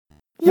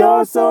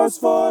Your source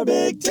for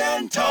Big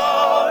Ten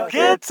talk.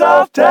 It's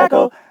Off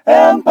Tackle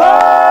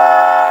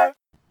Empire.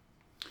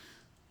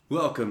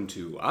 Welcome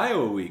to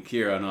Iowa Week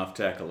here on Off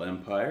Tackle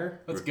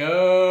Empire. Let's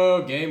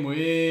go, game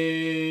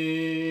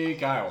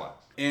week, Iowa.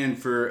 And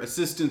for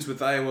assistance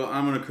with Iowa,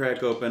 I'm going to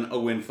crack open a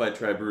Win Fight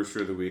Try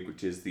Brewster of the Week,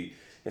 which is the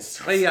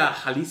Estrella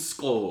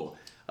Jalisco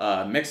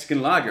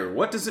Mexican Lager.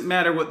 What does it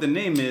matter what the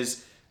name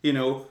is? You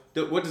know,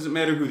 what does it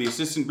matter who the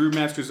assistant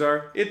brewmasters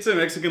are? It's a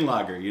Mexican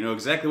lager. You know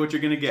exactly what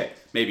you're going to get.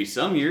 Maybe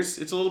some years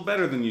it's a little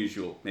better than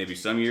usual. Maybe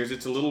some years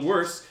it's a little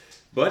worse.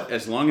 But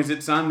as long as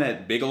it's on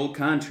that big old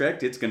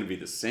contract, it's going to be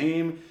the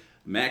same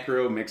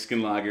macro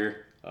Mexican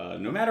lager,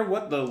 no matter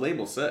what the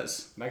label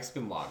says.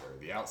 Mexican lager,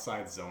 the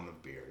outside zone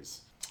of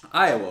beers.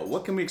 Iowa,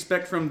 what can we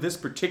expect from this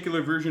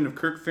particular version of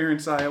Kirk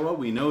Ferentz, Iowa?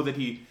 We know that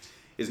he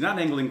is not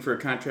angling for a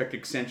contract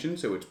extension,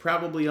 so it's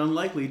probably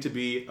unlikely to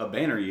be a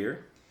banner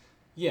year.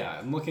 Yeah,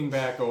 and looking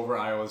back over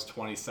Iowa's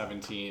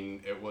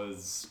 2017, it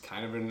was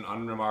kind of an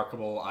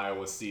unremarkable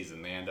Iowa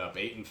season. They end up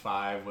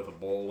 8-5 with a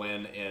bowl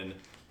win in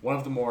one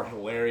of the more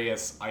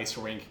hilarious ice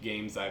rink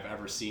games I've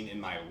ever seen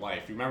in my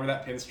life. You remember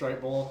that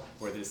Pinstripe Bowl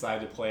where they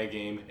decided to play a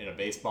game in a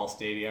baseball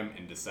stadium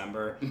in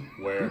December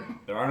where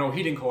there are no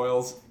heating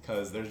coils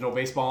because there's no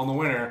baseball in the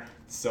winter,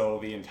 so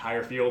the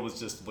entire field was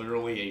just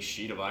literally a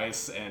sheet of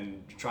ice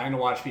and trying to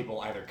watch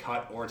people either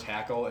cut or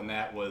tackle, and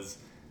that was,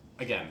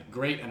 again,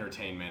 great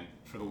entertainment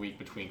for the week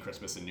between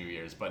Christmas and New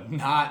Year's, but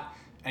not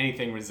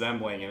anything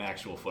resembling an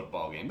actual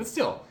football game. But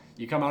still,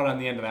 you come out on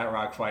the end of that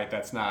rock fight,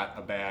 that's not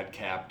a bad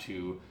cap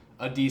to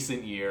a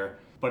decent year,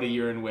 but a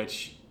year in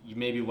which you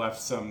maybe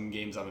left some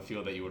games on the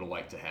field that you would have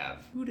liked to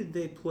have. Who did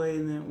they play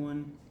in that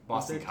one?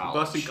 Boston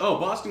College.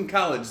 Boston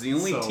College, the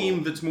only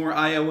team that's more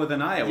Iowa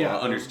than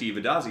Iowa under Steve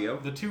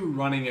Addazio. The two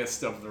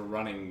runningest of the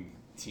running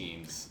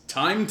teams.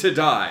 Time to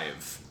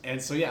dive. And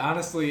so, yeah,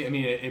 honestly, I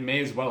mean, it may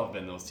as well have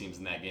been those teams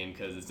in that game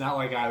because it's not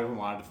like either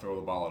wanted to throw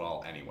the ball at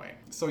all anyway.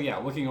 So, yeah,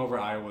 looking over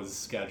Iowa's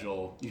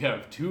schedule, you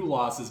have two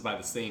losses by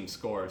the same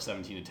score of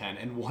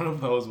 17-10, and one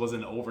of those was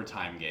an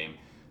overtime game.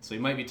 So you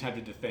might be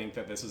tempted to think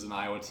that this is an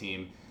Iowa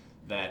team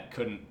that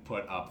couldn't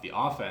put up the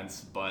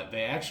offense, but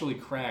they actually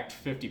cracked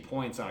 50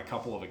 points on a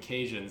couple of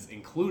occasions,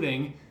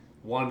 including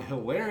one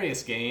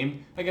hilarious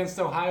game against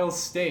Ohio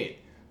State,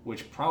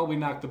 which probably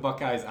knocked the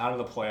Buckeyes out of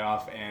the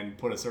playoff and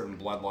put a certain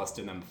bloodlust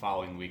in them the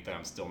following week that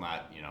I'm still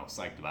not,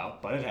 psyched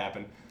about, but it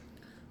happened.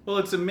 Well,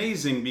 it's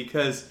amazing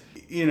because,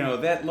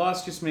 that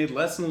loss just made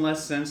less and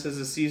less sense as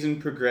the season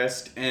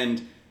progressed,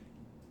 and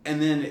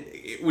then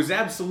it was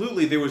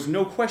there was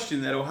no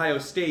question that Ohio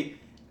State,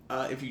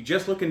 if you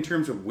just look in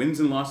terms of wins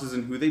and losses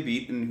and who they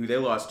beat and who they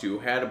lost to,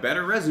 had a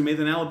better resume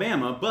than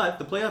Alabama, but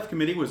the playoff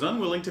committee was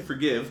unwilling to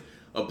forgive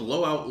a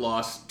blowout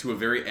loss to a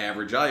very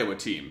average Iowa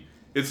team.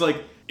 It's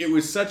like, it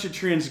was such a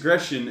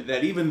transgression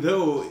that even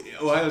though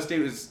Ohio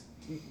State was,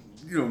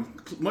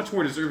 much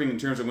more deserving in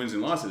terms of wins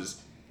and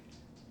losses,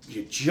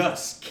 you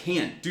just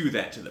can't do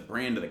that to the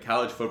brand of the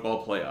college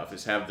football playoff,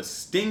 is have the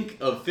stink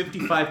of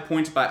 55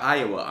 points by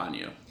Iowa on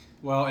you.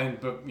 Well, I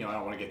don't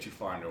want to get too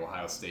far into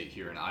Ohio State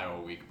here in Iowa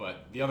week,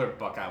 but the other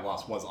Buckeye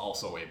loss was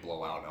also a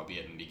blowout,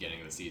 albeit in the beginning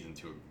of the season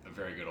to a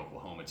very good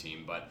Oklahoma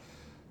team. But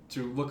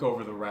to look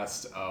over the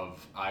rest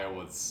of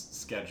Iowa's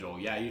schedule,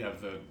 yeah, you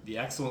have the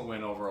excellent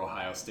win over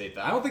Ohio State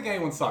that I don't think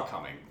anyone saw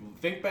coming.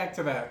 Think back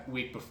to that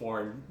week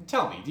before and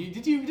tell me,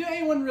 did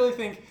anyone really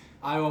think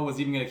Iowa was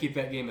even going to keep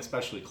that game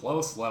especially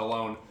close, let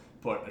alone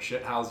put a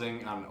shit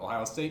housing on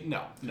Ohio State?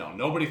 No,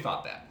 nobody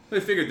thought that. They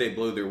figured they'd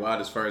blow their wad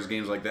as far as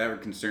games like that were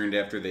concerned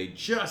after they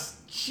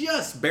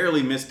just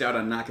barely missed out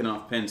on knocking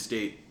off Penn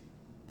State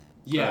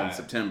in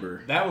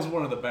September. That was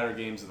one of the better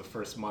games of the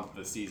first month of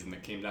the season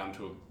that came down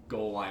to a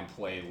goal line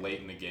play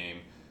late in the game.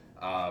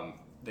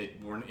 They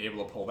weren't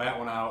able to pull that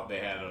one out. They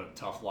had a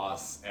tough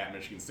loss at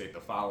Michigan State the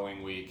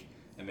following week,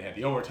 and they had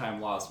the overtime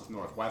loss with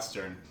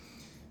Northwestern.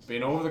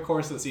 But, over the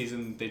course of the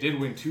season, they did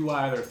win 2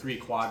 out of their 3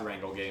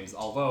 quadrangle games,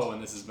 although,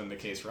 and this has been the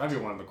case for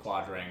everyone in the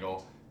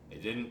quadrangle, they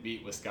didn't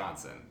beat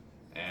Wisconsin,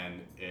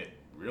 and it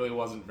really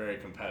wasn't very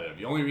competitive.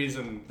 The only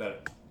reason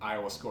that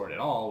Iowa scored at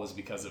all was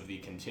because of the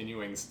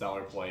continuing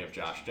stellar play of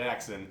Josh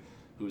Jackson,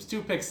 whose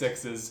 2 pick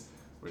sixes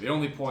were the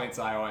only points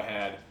Iowa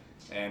had,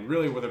 and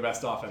really were their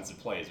best offensive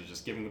plays, was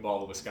just giving the ball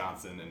to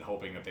Wisconsin and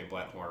hoping that they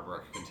let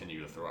Hornibrook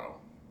continue to throw.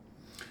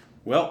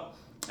 Well,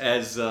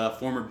 as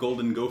former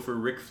Golden Gopher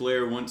Ric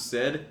Flair once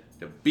said,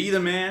 to be the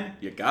man,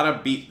 you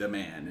gotta beat the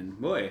man. And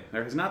boy,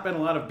 there has not been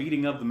a lot of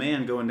beating of the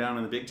man going down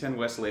in the Big Ten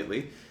West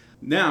lately.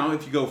 Now,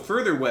 if you go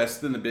further west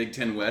than the Big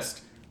Ten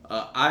West,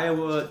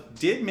 Iowa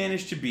did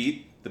manage to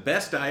beat the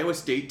best Iowa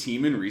State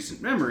team in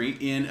recent memory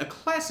in a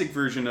classic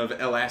version of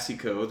El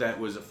Asico that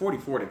was a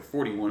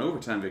 44-41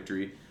 overtime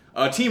victory.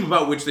 A team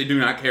about which they do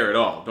not care at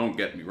all, don't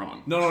get me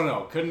wrong.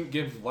 No. Couldn't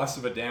give less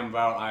of a damn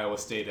about Iowa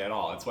State at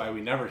all. That's why we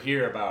never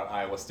hear about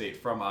Iowa State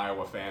from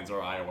Iowa fans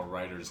or Iowa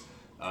writers.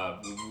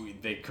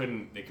 They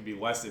could be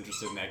less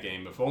interested in that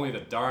game if only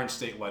the darn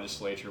state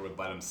legislature would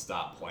let them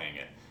stop playing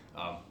it.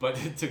 But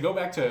to go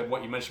back to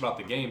what you mentioned about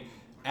the game,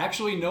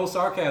 actually no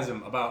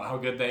sarcasm about how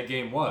good that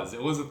game was.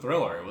 It was a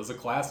thriller. It was a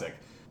classic.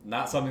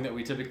 Not something that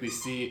we typically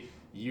see.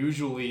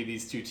 Usually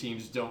these two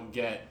teams don't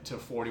get to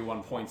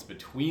 41 points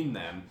between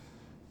them.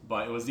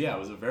 But it was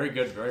a very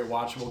good, very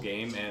watchable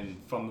game. And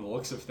from the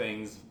looks of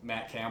things,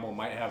 Matt Campbell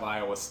might have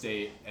Iowa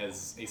State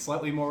as a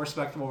slightly more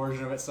respectable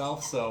version of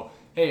itself. So,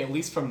 hey, at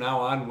least from now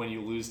on, when you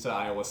lose to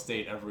Iowa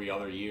State every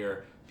other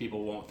year,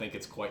 people won't think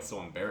it's quite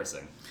so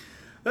embarrassing.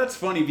 That's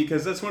funny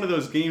because that's one of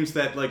those games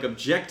that, like,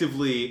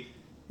 objectively,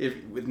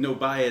 with no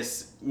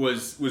bias,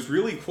 was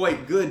really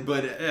quite good.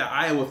 But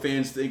Iowa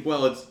fans think,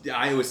 well, it's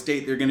Iowa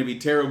State, they're going to be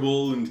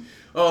terrible, and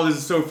oh, this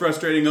is so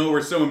frustrating. Oh,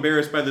 we're so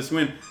embarrassed by this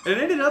win. And it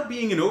ended up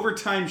being an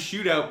overtime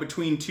shootout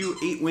between two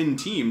 8-win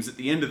teams at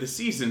the end of the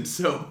season.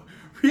 So,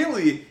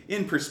 really,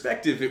 in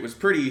perspective, it was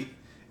pretty.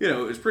 It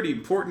was pretty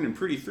important and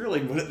pretty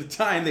thrilling. But at the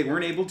time, they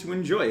weren't able to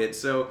enjoy it.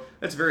 So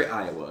that's very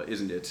Iowa,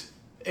 isn't it?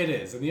 It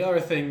is. And the other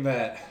thing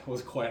that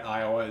was quite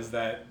Iowa is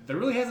that there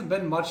really hasn't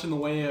been much in the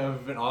way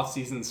of an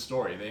off-season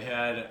story. They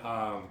had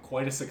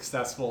quite a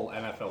successful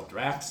NFL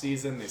draft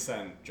season. They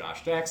sent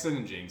Josh Jackson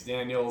and James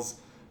Daniels,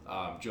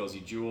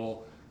 Josie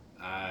Jewell.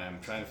 I'm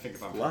trying to think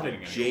if I'm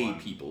forgetting anyone. A lot of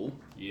J people.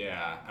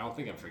 Yeah, I don't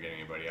think I'm forgetting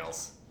anybody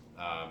else.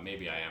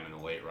 Maybe I am in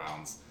the late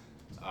rounds.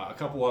 A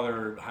couple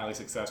other highly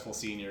successful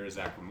seniors.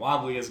 Akron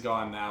Wadley is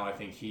gone now. I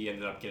think he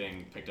ended up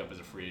getting picked up as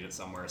a free agent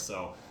somewhere.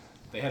 So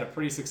they had a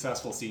pretty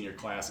successful senior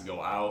class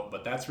go out,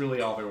 but that's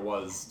really all there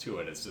was to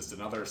it. It's just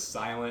another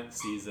silent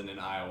season in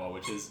Iowa,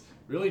 which is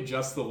really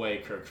just the way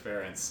Kirk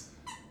Ferentz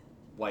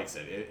likes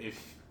it.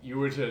 If you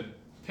were to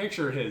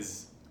picture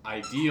his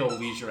ideal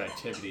leisure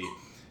activity,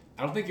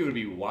 I don't think it would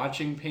be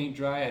watching paint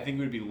dry. I think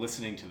it would be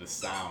listening to the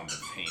sound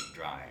of paint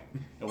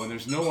drying. And when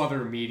there's no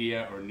other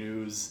media or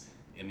news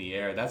in the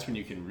air, that's when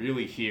you can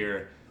really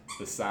hear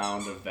the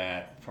sound of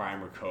that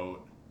primer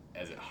coat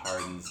as it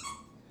hardens.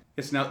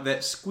 It's now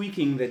that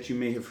squeaking that you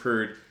may have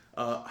heard.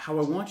 How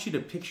I want you to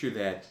picture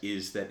that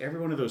is that every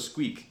one of those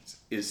squeaks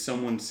is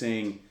someone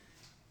saying,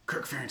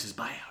 Kirk Ferentz's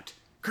buyout,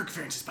 Kirk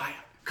Ferentz's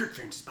buyout, Kirk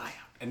Ferentz's buyout.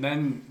 And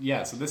then,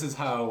 so this is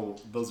how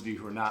those of you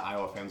who are not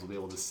Iowa fans will be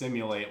able to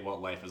simulate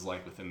what life is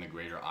like within the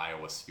greater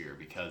Iowa sphere,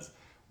 because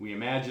we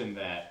imagine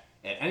that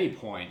at any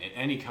point, in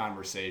any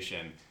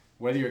conversation,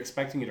 whether you're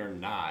expecting it or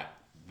not,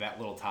 that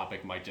little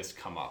topic might just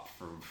come up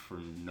for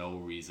no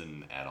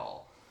reason at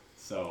all.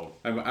 So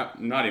I'm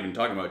not even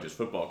talking about just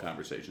football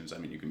conversations. I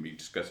mean, you can be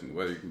discussing the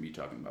weather, you can be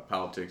talking about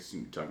politics,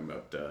 you can be talking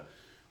about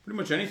pretty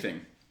much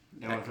anything.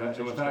 And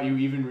without you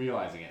even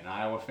realizing it, an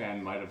Iowa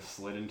fan might have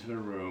slid into the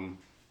room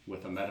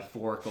with a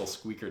metaphorical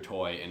squeaker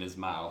toy in his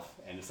mouth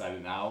and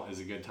decided now is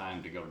a good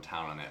time to go to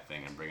town on that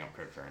thing and bring up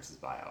Kirk Ferentz's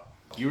buyout.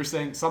 You were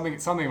saying something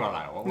about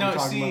Iowa. What were we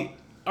talking about?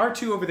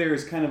 R2 over there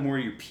is kind of more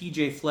your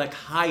PJ Fleck,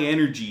 high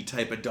energy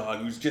type of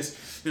dog who's just,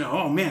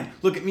 oh man,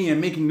 look at me, I'm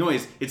making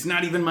noise. It's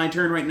not even my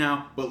turn right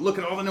now, but look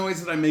at all the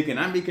noise that I'm making.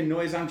 I'm making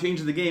noise, I'm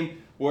changing the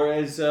game.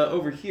 Whereas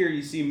over here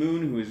you see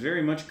Moon, who is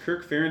very much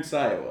Kirk Ferentz,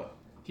 Iowa.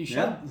 He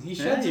sheds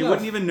you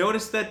wouldn't even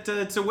notice that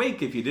it's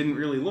awake if you didn't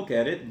really look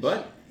at it,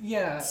 but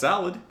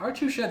solid.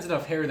 R2 sheds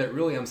enough hair that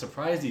really I'm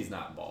surprised he's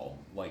not bald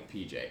like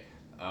PJ.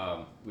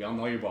 We all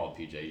know you're bald,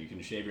 PJ. You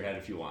can shave your head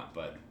if you want,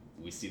 but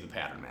we see the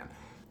pattern, man.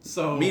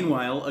 So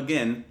meanwhile,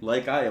 again,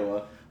 like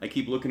Iowa, I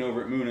keep looking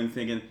over at Moon and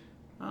thinking,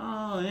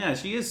 oh yeah,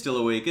 she is still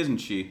awake, isn't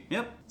she?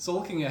 Yep. So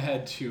looking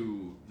ahead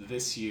to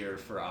this year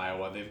for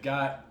Iowa, they've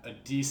got a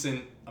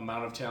decent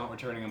amount of talent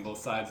returning on both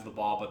sides of the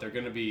ball, but they're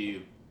going to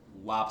be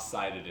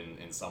lopsided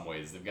in some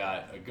ways. They've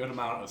got a good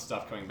amount of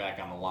stuff coming back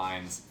on the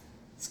lines.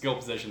 Skill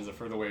positions, the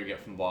further away you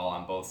get from the ball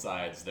on both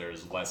sides,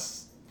 there's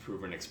less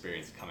proven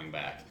experience coming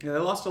back. Yeah, they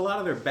lost a lot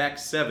of their back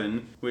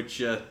seven,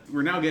 which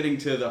we're now getting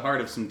to the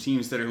heart of some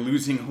teams that are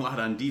losing a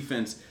lot on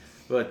defense.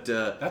 But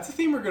that's a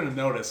theme we're going to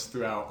notice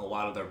throughout a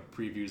lot of the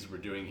previews we're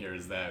doing here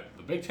is that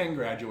the Big Ten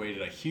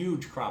graduated a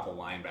huge crop of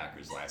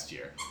linebackers last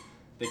year.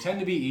 They tend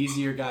to be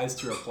easier guys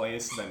to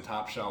replace than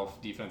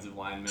top-shelf defensive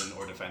linemen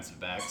or defensive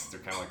backs. They're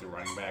kind of like the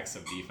running backs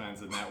of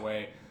defense in that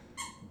way.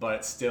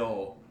 But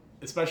still,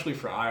 especially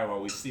for Iowa,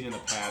 we've seen in the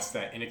past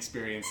that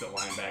inexperience at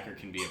linebacker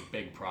can be a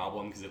big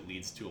problem because it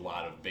leads to a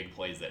lot of big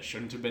plays that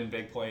shouldn't have been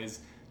big plays,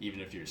 even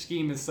if your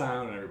scheme is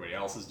sound and everybody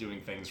else is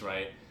doing things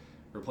right.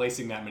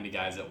 Replacing that many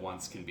guys at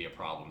once can be a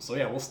problem. So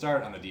we'll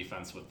start on the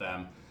defense with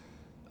them.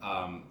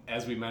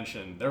 As we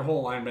mentioned, their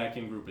whole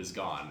linebacking group is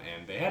gone,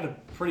 and they had a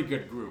pretty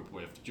good group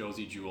with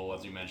Josie Jewell,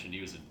 as you mentioned,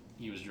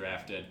 he was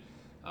drafted,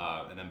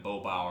 and then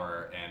Bo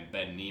Bauer and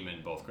Ben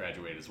Neiman both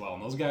graduated as well.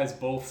 And those guys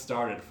both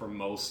started for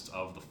most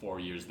of the 4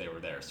 years they were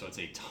there. So it's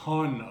a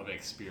ton of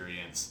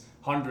experience,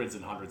 hundreds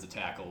and hundreds of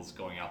tackles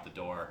going out the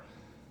door.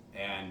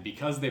 And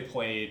because they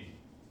played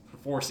for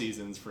 4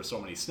 seasons for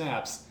so many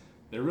snaps,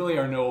 there really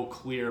are no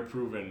clear,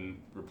 proven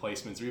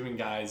replacements or even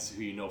guys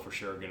who you know for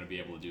sure are going to be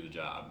able to do the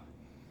job.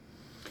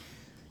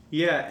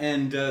 Yeah,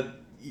 and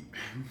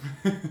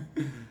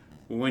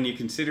when you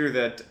consider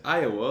that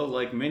Iowa,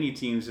 like many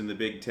teams in the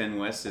Big Ten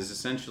West, is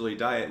essentially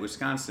Diet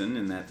Wisconsin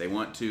in that they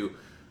want to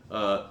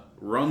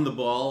run the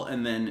ball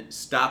and then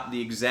stop the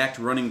exact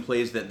running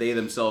plays that they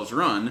themselves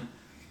run,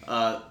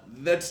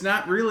 that's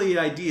not really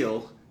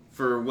ideal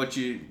for what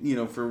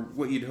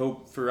you'd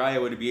hope for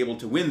Iowa to be able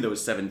to win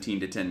those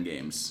 17-10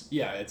 games.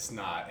 Yeah, it's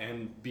not.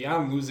 And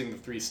beyond losing the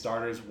 3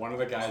 starters, one of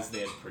the guys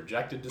they had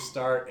projected to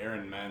start,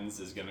 Aaron Menz,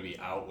 is going to be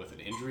out with an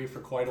injury for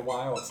quite a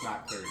while. It's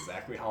not clear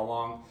exactly how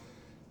long.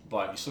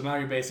 But so now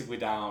you're basically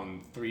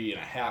down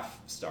 3.5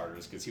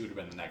 starters because he would have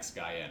been the next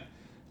guy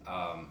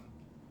in.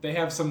 They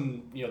have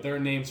some, there are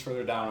names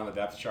further down on the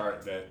depth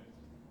chart that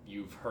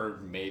you've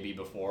heard maybe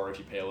before if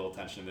you pay a little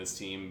attention to this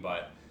team,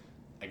 but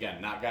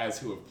again, not guys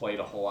who have played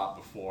a whole lot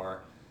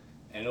before.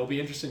 And it'll be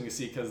interesting to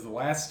see because the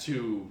last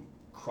 2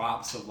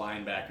 crops of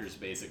linebackers,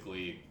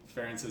 basically,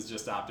 Ferentz has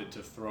just opted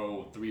to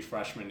throw 3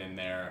 freshmen in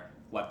there,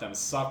 let them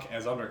suck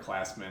as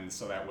underclassmen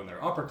so that when they're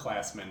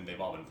upperclassmen, they've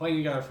all been playing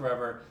together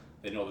forever,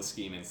 they know the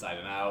scheme inside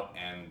and out,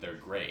 and they're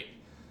great.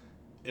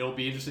 It'll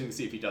be interesting to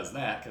see if he does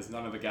that because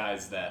none of the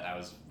guys that I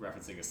was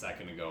referencing a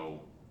second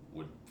ago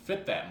would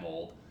fit that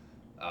mold.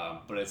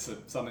 But it's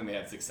something they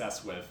had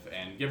success with,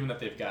 and given that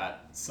they've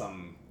got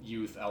some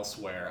youth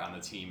elsewhere on the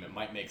team, it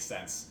might make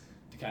sense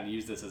to kind of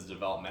use this as a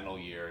developmental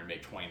year and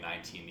make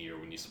 2019 the year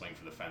when you swing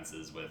for the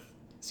fences with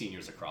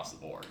seniors across the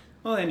board.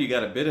 Well, and you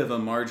got a bit of a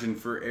margin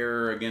for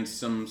error against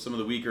some of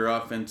the weaker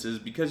offenses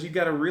because you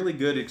got a really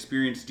good,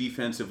 experienced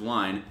defensive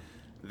line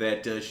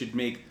that should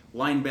make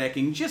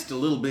linebacking just a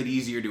little bit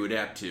easier to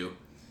adapt to.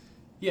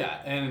 Yeah,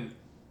 and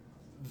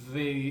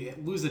they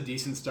lose a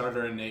decent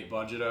starter in Nate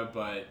Budgeta,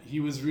 but he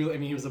was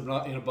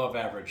an above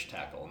average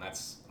tackle, and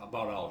that's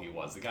about all he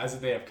was. The guys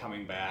that they have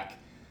coming back,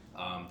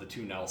 the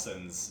 2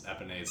 Nelsons,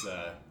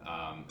 Epineza,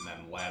 and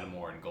then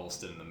Lattimore and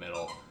Golston in the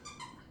middle,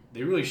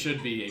 they really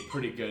should be a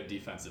pretty good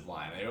defensive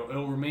line.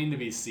 It'll remain to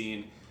be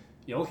seen.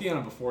 Looking at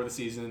them before the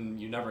season,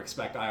 you never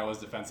expect Iowa's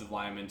defensive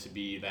linemen to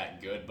be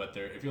that good, but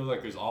it feels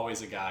like there's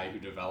always a guy who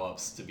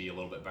develops to be a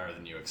little bit better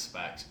than you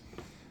expect.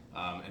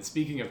 And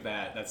speaking of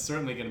that, that's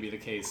certainly going to be the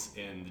case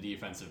in the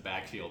defensive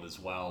backfield as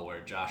well,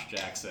 where Josh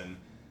Jackson,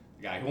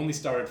 a guy who only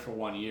started for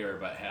 1 year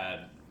but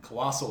had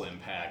colossal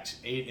impact,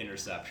 8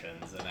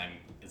 interceptions, and then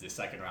as a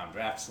second-round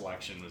draft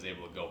selection was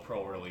able to go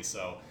pro early.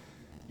 So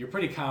you're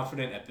pretty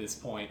confident at this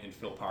point in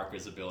Phil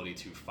Parker's ability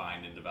to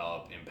find and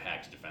develop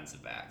impact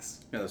defensive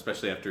backs. Yeah,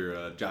 especially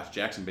after Josh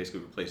Jackson basically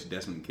replaced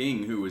Desmond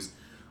King, who was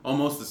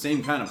almost the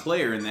same kind of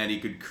player in that he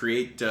could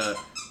create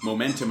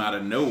momentum out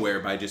of nowhere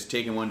by just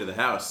taking one to the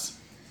house.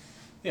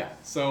 Yeah,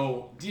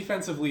 so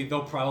defensively,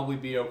 they'll probably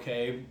be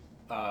okay.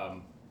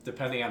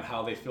 Depending on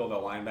how they fill the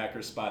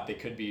linebacker spot, they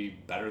could be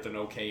better than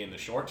okay in the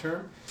short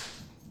term.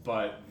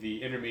 But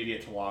the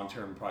intermediate to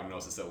long-term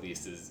prognosis, at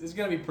least, is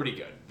going to be pretty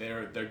good.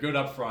 They're good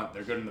up front.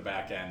 They're good in the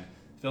back end.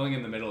 Filling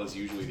in the middle is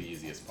usually the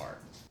easiest part.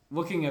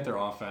 Looking at their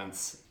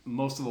offense,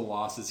 most of the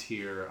losses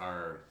here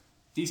are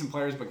decent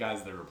players, but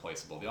guys that are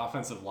replaceable. The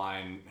offensive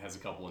line has a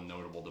couple of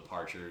notable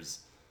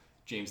departures.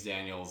 James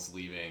Daniels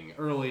leaving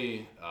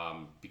early.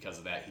 Because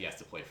of that, he has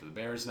to play for the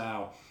Bears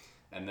now.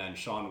 And then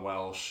Sean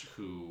Welsh,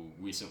 who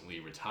recently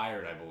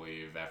retired, I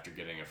believe, after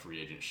getting a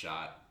free agent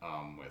shot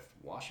with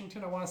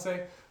Washington, I want to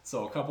say.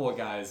 So a couple of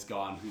guys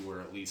gone who were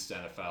at least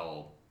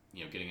NFL,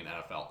 getting an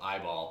NFL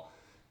eyeball.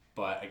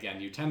 But again,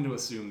 you tend to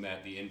assume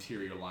that the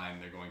interior line,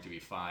 they're going to be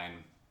fine.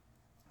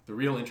 The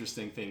real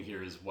interesting thing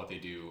here is what they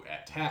do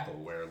at tackle,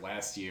 where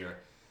last year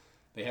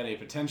they had a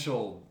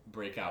potential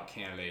breakout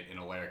candidate in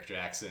Alaric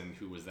Jackson,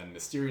 who was then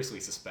mysteriously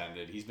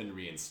suspended. He's been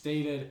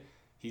reinstated.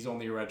 He's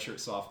only a redshirt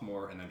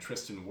sophomore, and then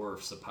Tristan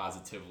Wirfs, a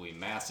positively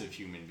massive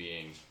human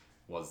being,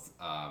 was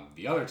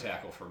the other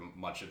tackle for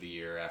much of the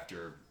year.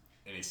 After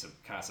any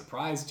kind of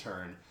surprise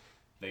turn,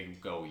 they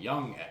go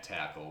young at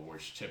tackle,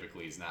 which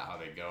typically is not how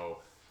they go.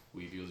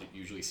 We've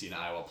usually seen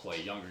Iowa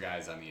play younger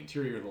guys on the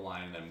interior of the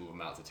line and then move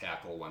them out to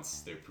tackle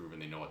once they've proven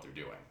they know what they're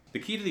doing. The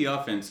key to the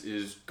offense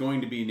is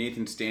going to be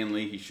Nathan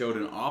Stanley. He showed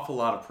an awful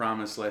lot of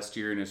promise last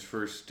year in his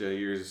first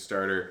year as a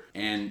starter,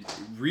 and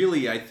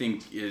really, I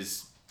think,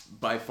 is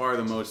by far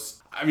the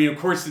most... I mean, of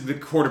course, the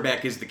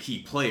quarterback is the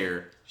key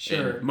player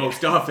in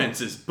most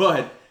offenses,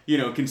 but,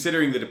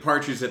 considering the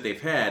departures that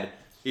they've had,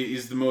 it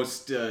is the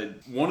most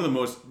one of the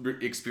most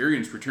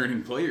experienced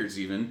returning players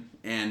even,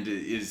 and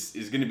is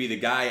going to be the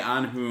guy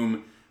on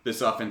whom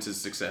this offense's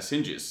success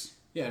hinges.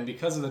 Yeah, and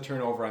because of the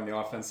turnover on the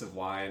offensive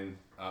line,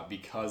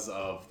 because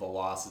of the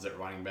losses at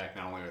running back,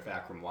 not only with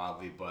Akram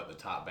Wadley, but the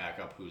top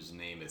backup whose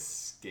name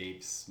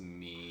escapes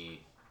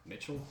me,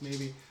 Mitchell,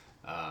 maybe?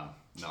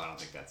 No, I don't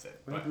think that's it.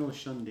 What happened to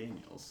Shun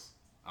Daniels?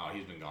 Oh,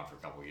 he's been gone for a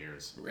couple of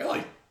years.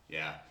 Really?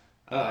 Yeah.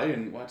 I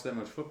didn't watch that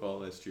much football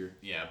last year.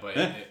 Yeah, but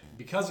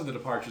because of the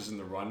departures in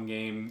the run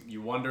game,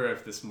 you wonder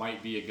if this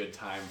might be a good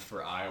time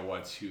for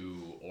Iowa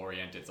to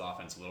orient its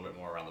offense a little bit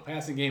more around the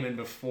passing game. And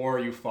before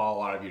you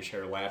fall out of your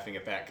chair laughing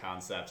at that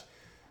concept,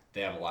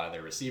 they have a lot of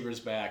their receivers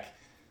back.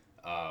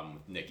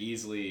 Nick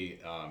Easley,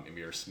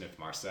 Amir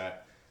Smith-Marset.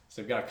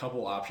 So they've got a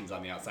couple options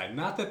on the outside.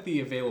 Not that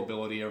the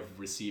availability of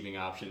receiving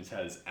options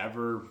has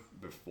ever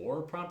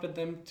before prompted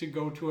them to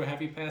go to a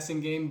heavy passing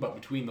game, but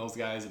between those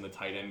guys and the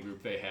tight end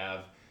group they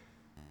have,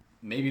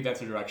 maybe that's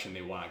the direction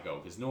they want to go,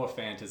 because Noah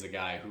Fant is a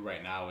guy who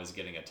right now is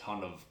getting a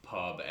ton of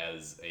pub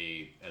as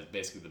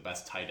basically the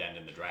best tight end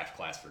in the draft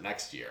class for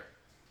next year.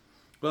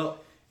 Well,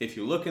 if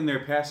you look in their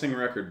passing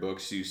record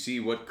books, you see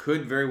what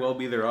could very well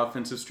be their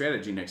offensive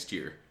strategy next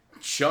year.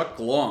 Chuck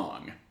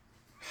Long.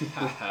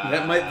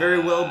 That might very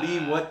well be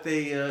what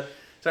they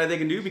decide they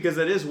can do, because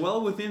that is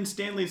well within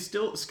Stanley's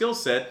skill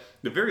set. At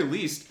the very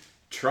least,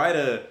 try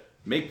to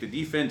make the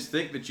defense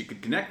think that you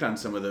could connect on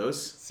some of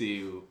those.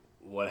 See,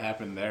 what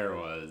happened there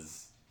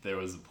was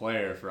a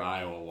player for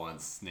Iowa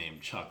once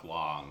named Chuck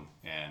Long,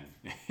 and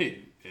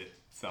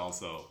it's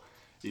also,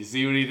 you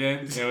see what he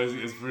did?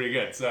 It was pretty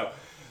good.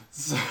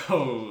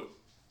 So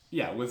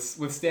yeah,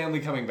 with Stanley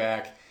coming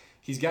back,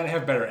 he's got to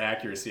have better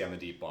accuracy on the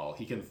deep ball.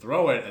 He can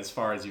throw it as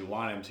far as you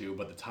want him to,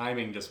 but the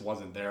timing just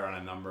wasn't there on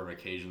a number of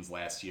occasions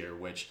last year,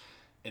 which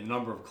in a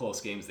number of close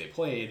games they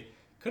played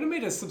could have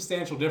made a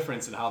substantial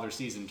difference in how their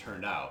season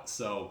turned out.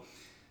 So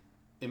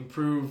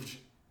improved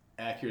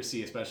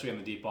accuracy, especially on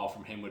the deep ball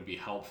from him, would be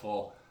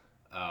helpful.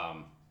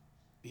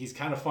 He's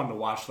kind of fun to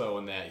watch, though,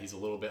 in that he's a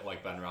little bit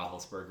like Ben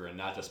Roethlisberger, and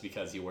not just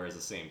because he wears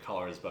the same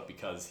colors, but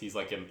because he's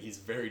like him. He's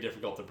very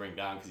difficult to bring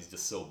down because he's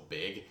just so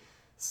big.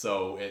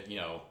 So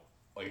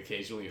like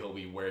occasionally he'll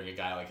be wearing a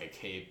guy like a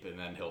cape, and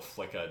then he'll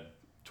flick a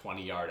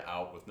 20-yard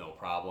out with no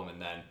problem, and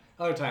then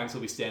other times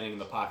he'll be standing in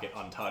the pocket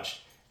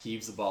untouched,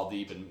 heaves the ball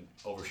deep, and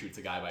overshoots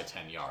a guy by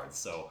 10 yards.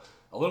 So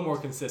a little more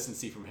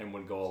consistency from him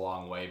would go a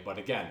long way. But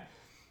again,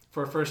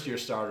 for a first-year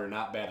starter,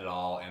 not bad at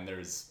all, and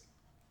there's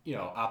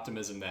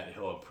optimism that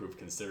he'll improve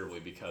considerably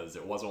because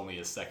it was only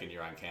his second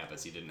year on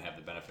campus. He didn't have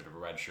the benefit of a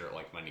red shirt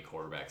like many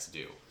quarterbacks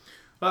do.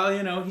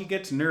 Well, he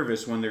gets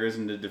nervous when there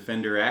isn't a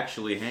defender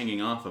actually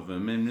hanging off of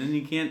him, and then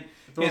he can't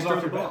throw off the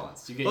your ball.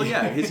 balance.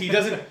 He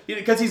doesn't,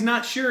 because he's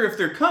not sure if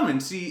they're coming.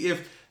 See,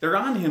 if they're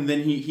on him,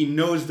 then he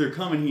knows they're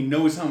coming. He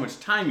knows how much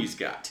time he's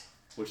got.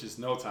 Which is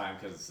no time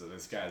because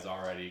this guy's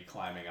already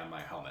climbing on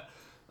my helmet.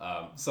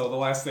 So the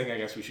last thing I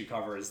guess we should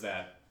cover is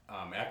that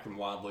Akram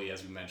Wadley,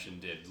 as we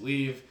mentioned, did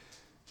leave.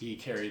 He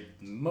carried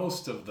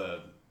most of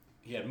the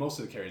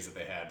carries that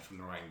they had from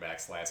the running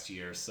backs last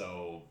year,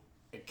 so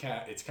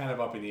it's kind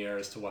of up in the air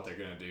as to what they're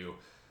going to do.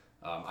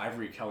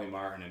 Ivory Kelly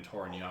Martin and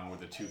Torrin Young were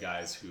the two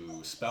guys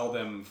who spelled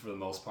them for the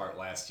most part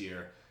last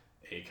year,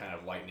 a kind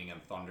of lightning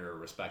and thunder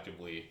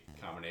respectively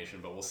combination,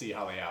 but we'll see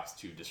how they opt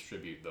to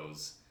distribute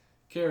those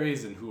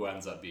carries and who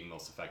ends up being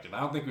most effective. I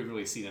don't think we've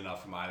really seen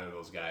enough from either of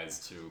those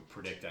guys to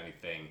predict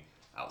anything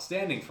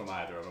outstanding from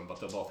either of them,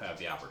 but they'll both have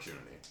the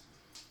opportunity.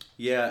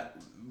 Yeah,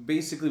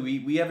 basically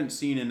we haven't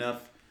seen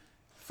enough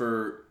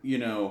for,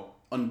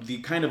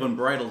 the kind of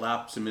unbridled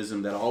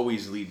optimism that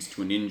always leads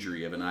to an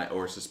injury of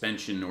or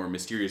suspension or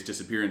mysterious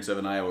disappearance of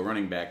an Iowa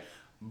running back.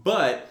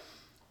 But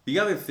the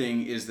other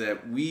thing is that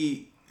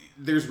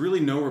there's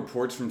really no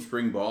reports from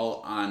spring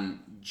ball on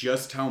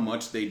just how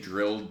much they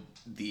drilled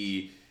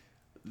the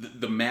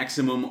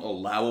maximum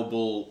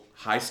allowable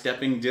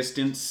high-stepping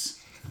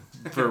distance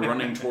for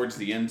running towards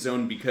the end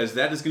zone, because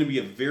that is going to be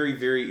a very,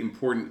 very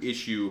important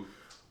issue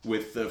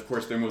with, of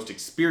course, their most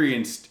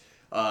experienced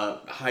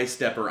high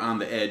stepper on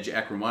the edge,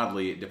 Akram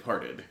Wadley,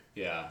 departed.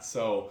 Yeah,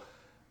 so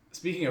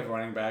speaking of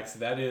running backs,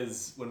 that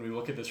is, when we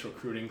look at this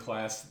recruiting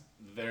class,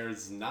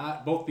 there's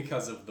not, both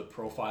because of the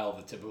profile of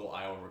the typical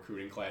Iowa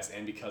recruiting class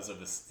and because of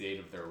the state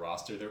of their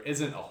roster, there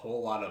isn't a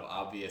whole lot of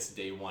obvious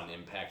day one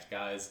impact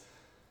guys.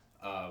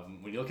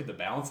 When you look at the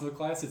balance of the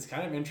class, it's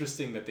kind of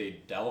interesting that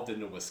they delved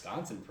into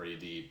Wisconsin pretty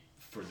deep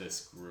for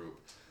this group.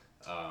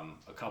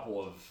 A couple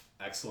of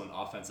excellent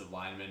offensive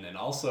linemen, and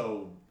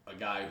also a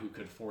guy who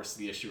could force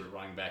the issue at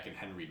running back in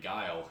Henry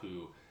Guile,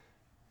 who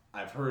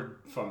I've heard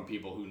from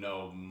people who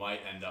know might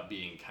end up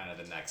being kind of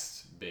the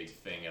next big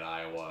thing at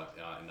Iowa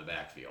in the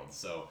backfield.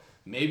 So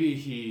maybe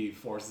he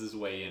forces his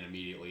way in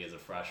immediately as a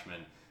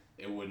freshman.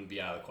 It wouldn't be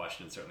out of the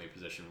question, certainly a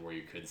position where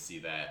you could see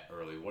that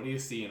early. What do you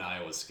see in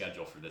Iowa's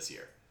schedule for this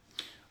year?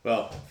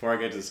 Well, before I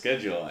get to the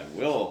schedule, I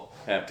will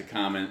have to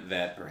comment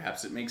that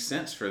perhaps it makes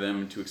sense for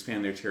them to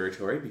expand their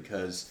territory,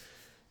 because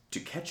to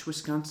catch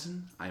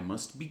Wisconsin, I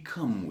must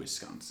become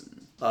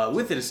Wisconsin.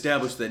 With it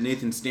established that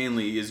Nathan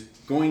Stanley is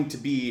going to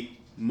be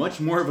much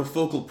more of a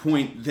focal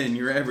point than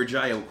your average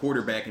Iowa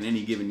quarterback in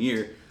any given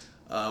year,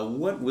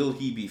 what will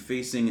he be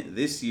facing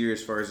this year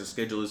as far as the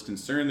schedule is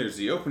concerned? There's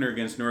the opener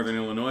against Northern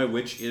Illinois,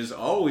 which is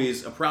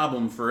always a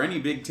problem for any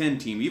Big Ten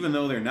team, even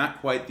though they're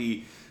not quite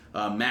the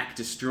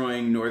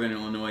MAC-destroying Northern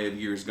Illinois of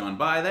years gone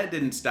by. That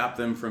didn't stop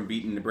them from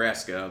beating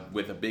Nebraska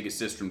with a big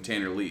assist from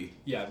Tanner Lee.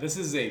 Yeah, this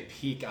is a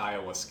peak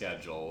Iowa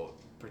schedule,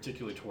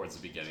 particularly towards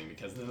the beginning,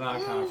 because the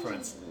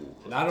non-conference,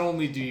 not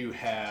only do you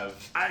have...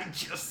 I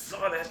just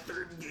saw that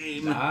third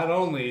game. Not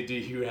only do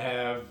you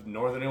have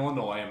Northern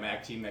Illinois, a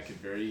MAC team that could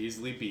very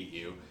easily beat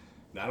you,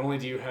 not only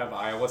do you have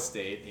Iowa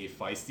State, a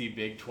feisty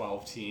Big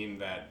 12 team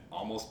that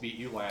almost beat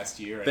you last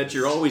year. That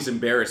you're always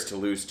embarrassed to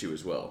lose to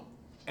as well.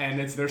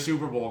 And it's their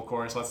Super Bowl, of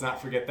course. Let's not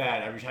forget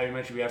that. Every time you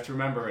mention, we have to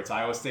remember it's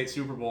Iowa State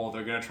Super Bowl.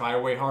 They're going to try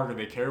way harder.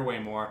 They care way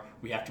more.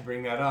 We have to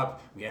bring that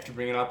up. We have to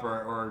bring it up,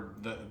 or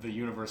the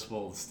universe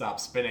will stop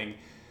spinning.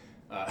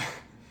 So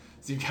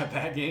you've got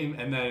that game,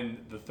 and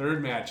then the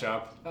third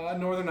matchup,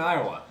 Northern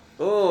Iowa.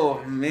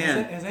 Oh,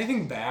 man. Has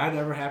anything bad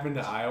ever happened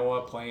to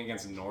Iowa playing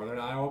against Northern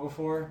Iowa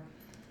before?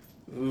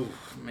 Ooh,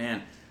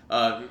 man.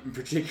 In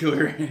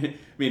particular, I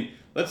mean,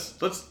 let's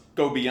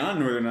go beyond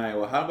Northern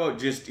Iowa. How about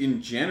just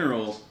in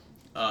general,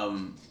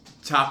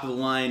 top of the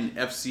line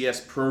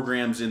FCS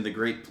programs in the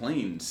Great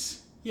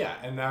Plains? Yeah,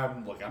 and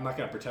look, I'm not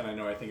going to pretend I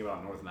know anything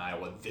about Northern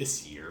Iowa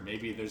this year.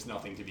 Maybe there's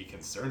nothing to be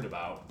concerned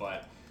about,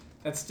 but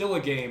that's still a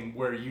game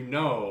where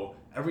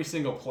every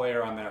single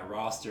player on that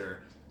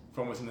roster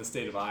from within the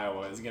state of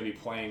Iowa is going to be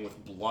playing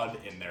with blood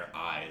in their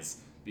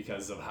eyes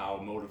because of how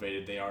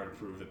motivated they are to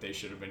prove that they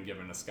should have been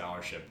given a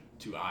scholarship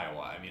to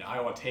Iowa. I mean,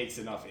 Iowa takes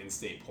enough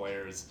in-state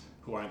players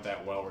who aren't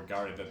that well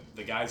regarded that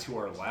the guys who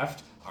are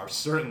left are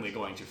certainly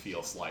going to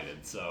feel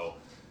slighted. So,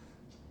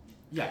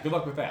 yeah, good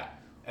luck with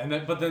that.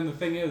 But then the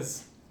thing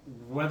is,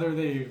 whether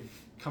they've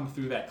come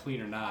through that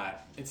clean or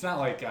not, it's not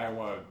like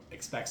Iowa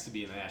expects to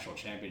be in the national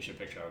championship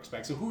picture.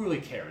 So who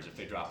really cares if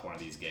they drop one of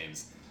these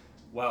games?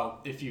 Well,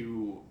 if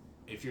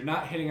you're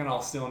not hitting on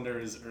all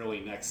cylinders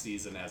early next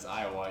season as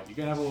Iowa, you're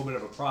going to have a little bit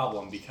of a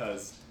problem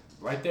because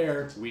right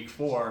there, week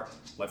 4,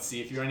 let's see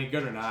if you're any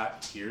good or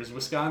not. Here's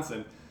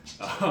Wisconsin.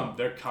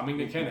 They're coming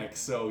to Kinnick,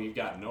 so you've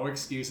got no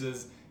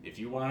excuses. If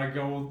you want to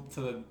go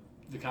to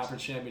the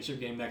conference championship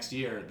game next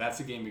year, that's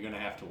a game you're going to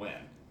have to win.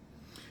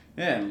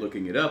 And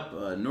looking it up,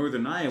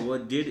 Northern Iowa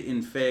did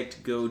in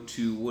fact go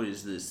to,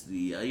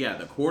 the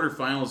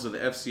quarterfinals of the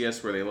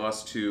FCS where they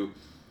lost to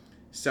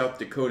South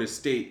Dakota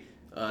State.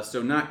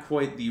 So not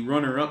quite the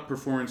runner-up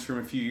performance from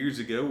a few years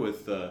ago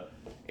with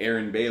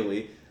Aaron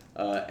Bailey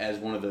as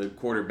one of the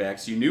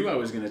quarterbacks. You knew I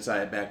was going to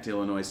tie it back to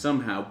Illinois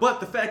somehow,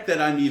 but the fact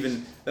that I'm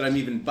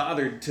even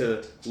bothered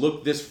to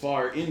look this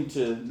far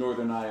into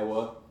Northern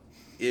Iowa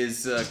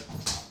is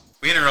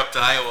we interrupt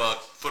Iowa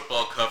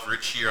football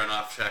coverage here on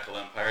Off Tackle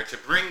Empire to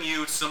bring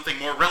you something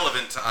more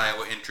relevant to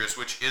Iowa interest,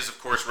 which is, of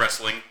course,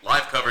 wrestling.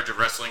 Live coverage of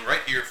wrestling right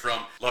here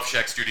from Love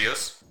Shack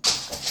Studios.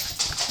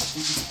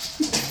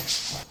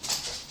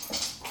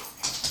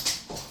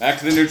 Back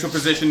to the neutral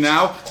position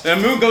now.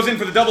 Then Moon goes in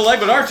for the double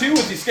leg, but R2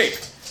 with the escape.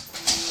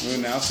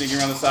 Moon now sneaking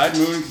around the side.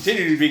 Moon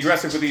continuing to be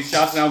aggressive with these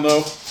shots down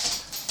low.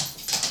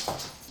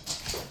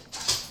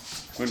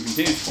 Moon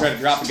continues to try to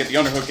drop and get the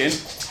underhook in.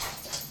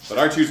 But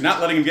R2's not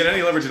letting him get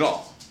any leverage at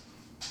all.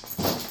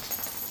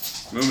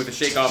 Moon with the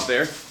shake off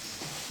there.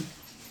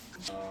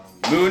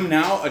 Moon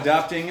now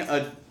adopting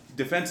a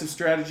defensive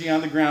strategy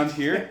on the ground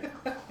here.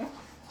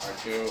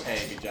 R2,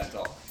 hey, be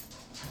gentle.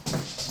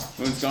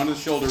 Moon's gone to the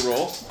shoulder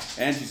roll,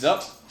 and she's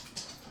up.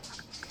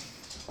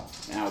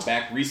 Now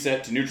back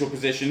reset to neutral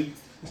position.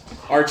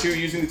 R2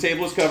 using the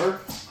table as cover.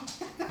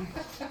 Are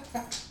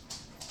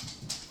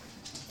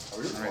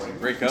we recording? Right,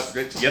 break up.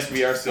 Good. Yes,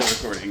 we are still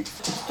recording.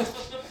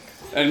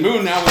 And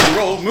Moon now with the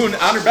roll. Moon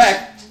on her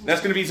back.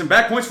 That's going to be some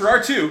back points for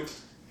R2.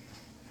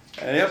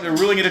 Yep, they're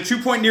ruling it a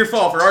 2-point near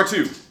fall for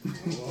R2.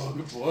 Oh,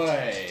 good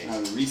boy. Now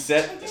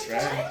reset. That's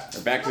right.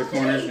 They're back to their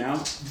corners now.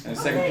 And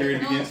the second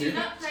period begins Do here.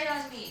 not play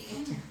on me.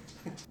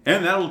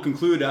 And that will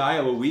conclude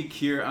Iowa Week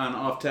here on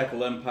Off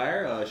Tackle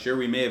Empire. Sure,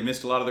 we may have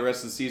missed a lot of the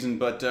rest of the season,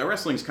 but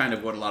wrestling's kind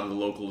of what a lot of the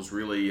locals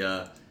really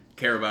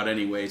care about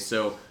anyway.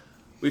 So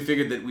we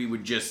figured that we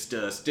would just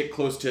stick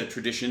close to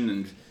tradition.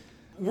 And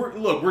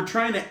we're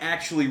trying to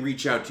actually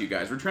reach out to you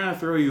guys. We're trying to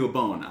throw you a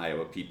bone,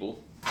 Iowa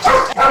people.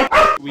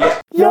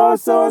 Your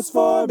source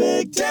for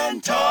Big Ten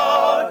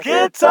talk.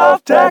 It's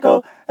Off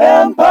Tackle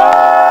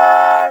Empire.